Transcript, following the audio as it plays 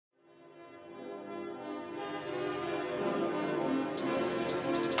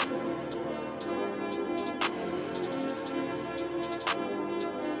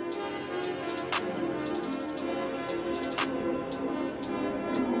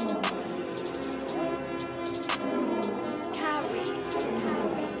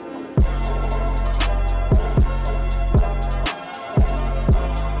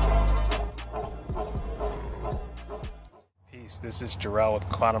this is Jarrell with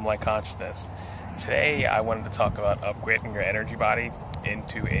Quantum Light Consciousness. Today I wanted to talk about upgrading your energy body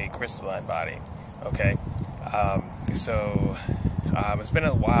into a crystalline body. Okay, it's been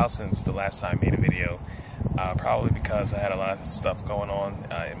a while since the last time I made a video, probably because I had a lot of stuff going on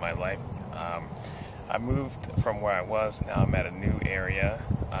in my life. I moved from where I was, now I'm at a new area,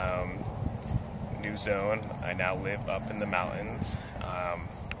 new zone. I now live up in the mountains,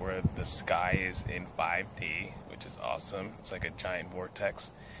 where the sky is in 5D, which is awesome. It's like a giant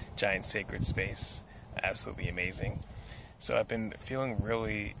vortex, giant sacred space, absolutely amazing. So I've been feeling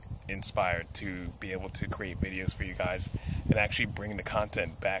really inspired to be able to create videos for you guys and actually bring the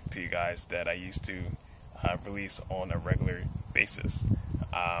content back to you guys that I used to release on a regular basis.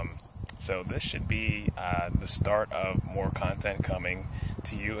 So this should be the start of more content coming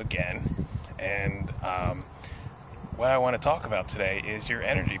to you again. And what I want to talk about today is your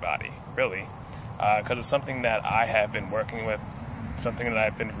energy body, really, because it's something that I have been working with, something that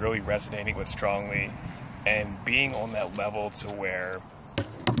I've been really resonating with strongly, and being on that level to where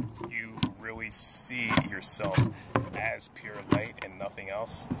you really see yourself as pure light and nothing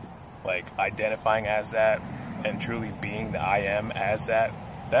else, like identifying as that and truly being the I am as that.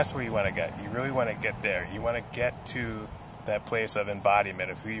 That's where you want to get. You really want to get there. You want to get to that place of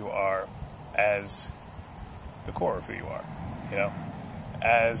embodiment of who you are as the core of who you are,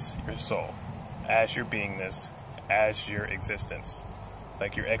 as your soul, as your beingness, as your existence.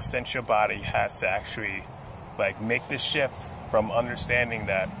 Like, your existential body has to actually make this shift from understanding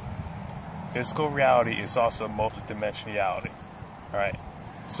that physical reality is also multidimensionality. Alright?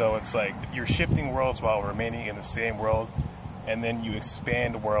 So it's like you're shifting worlds while remaining in the same world, and then you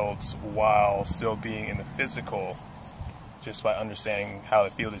expand worlds while still being in the physical, just by understanding how the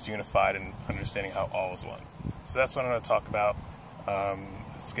field is unified and understanding how all is one. So that's what I'm going to talk about.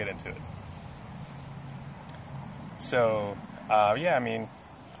 Let's get into it. So,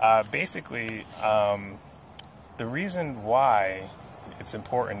 basically, the reason why it's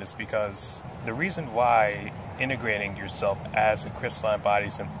important is because the reason why integrating yourself as a crystalline body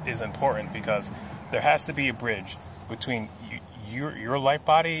is important, because there has to be a bridge between your light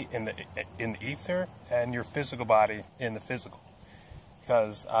body in the ether and your physical body in the physical.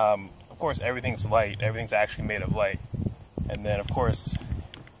 Because, of course, everything's light. Everything's actually made of light. And then, of course,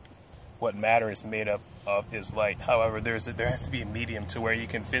 what matter is made up of is light. However, there has to be a medium to where you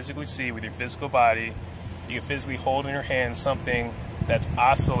can physically see with your physical body. You can physically hold in your hand something that's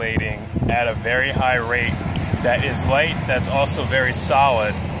oscillating at a very high rate, that is light, that's also very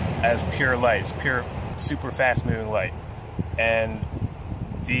solid as pure light. It's pure, super fast moving light. And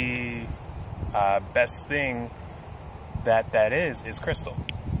the best thing that is crystal.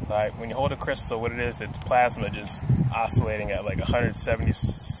 Right? When you hold a crystal, what it is, it's plasma just oscillating at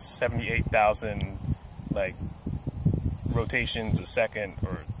 178,000 rotations a second,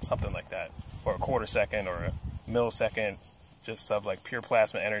 or something like that, or a quarter second, or a millisecond, just of pure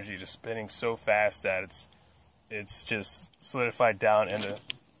plasma energy just spinning so fast that it's just solidified down into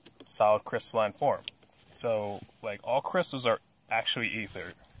solid crystalline form. So all crystals are actually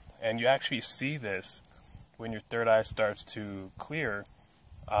ether, and you actually see this when your third eye starts to clear.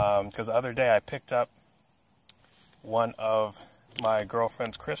 Because the other day I picked up one of my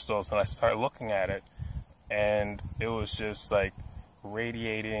girlfriend's crystals and I started looking at it, and it was just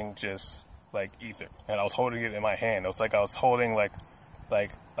radiating just ether, and I was holding it in my hand. It was like I was holding like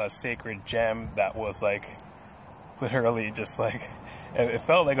a sacred gem that was literally just and it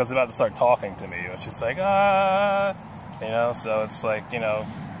felt like it was about to start talking to me. It was just so it's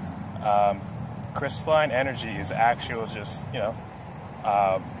crystalline energy is actual just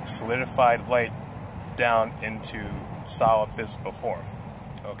solidified light down into solid physical form.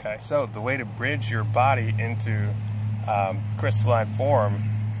 Okay, so the way to bridge your body into crystalline form,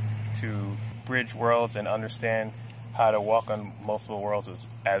 to bridge worlds and understand how to walk on multiple worlds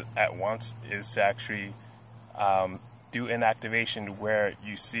at once, is to actually do an activation where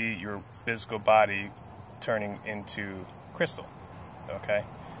you see your physical body turning into crystal. Okay,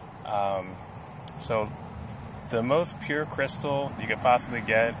 so the most pure crystal you could possibly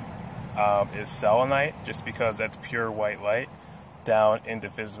get is selenite, just because that's pure white light down into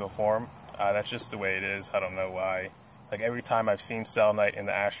physical form. That's just the way it is. I don't know why. Every time I've seen selenite in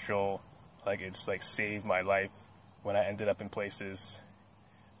the astral, it's saved my life when I ended up in places.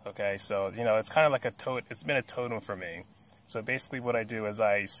 Okay, so it's kind of like it's been a totem for me. So basically what I do is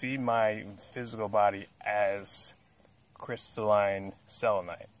I see my physical body as crystalline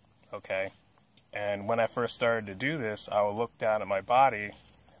selenite. Okay, and when I first started to do this, I would look down at my body,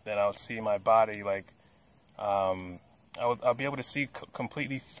 then I would see my body I'll be able to see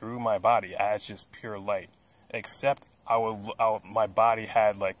completely through my body as just pure light, except my body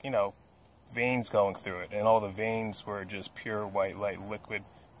had, like, you know, veins going through it, and all the veins were just pure white light, liquid,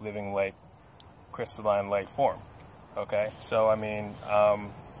 living light, crystalline light form. Okay, so I mean,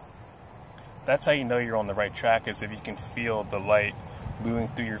 that's how you know you're on the right track, is if you can feel the light moving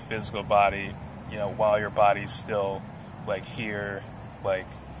through your physical body, you know, while your body's still, like, here, like,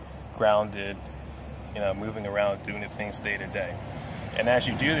 grounded, you know, moving around, doing the things day to day. And as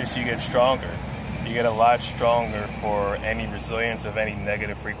you do this, you get stronger. You get a lot stronger for any resilience of any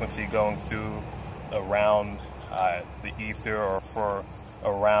negative frequency going through around the ether, or for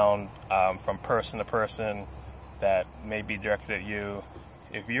around from person to person that may be directed at you.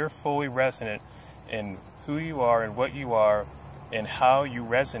 If you're fully resonant in who you are and what you are and how you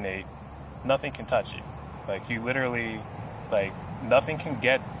resonate, nothing can touch you. Like, you literally, like, nothing can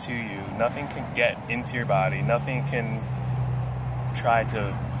get to you, nothing can get into your body, nothing can try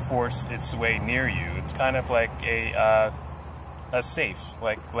to force its way near you. It's kind of like a safe,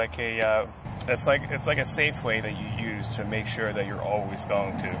 it's like a safe way that you use to make sure that you're always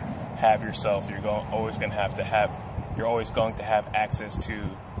going to have yourself. You're always going to have access to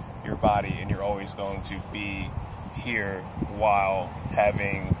your body, and you're always going to be here while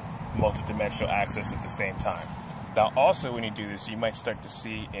having multidimensional access at the same time. Now, also, when you do this, you might start to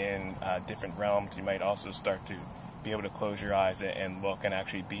see in different realms. You might also start to be able to close your eyes and look and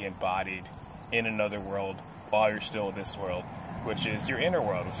actually be embodied in another world while you're still in this world, which is your inner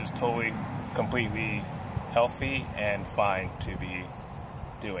world, which is totally, completely healthy and fine to be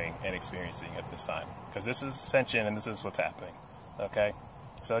doing and experiencing at this time. Because this is ascension, and this is what's happening. Okay?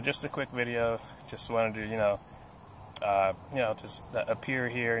 So just a quick video. Just wanted to, just appear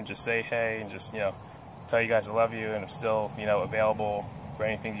here and just say hey, and just, tell you guys I love you, and I'm still, available for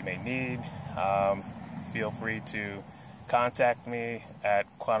anything you may need. Feel free to contact me at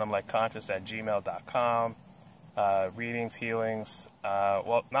quantumlightconscious@gmail.com. Readings, healings,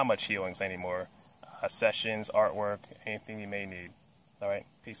 well, not much healings anymore. Sessions, artwork, anything you may need. All right,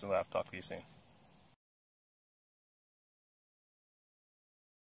 peace and love. Talk to you soon.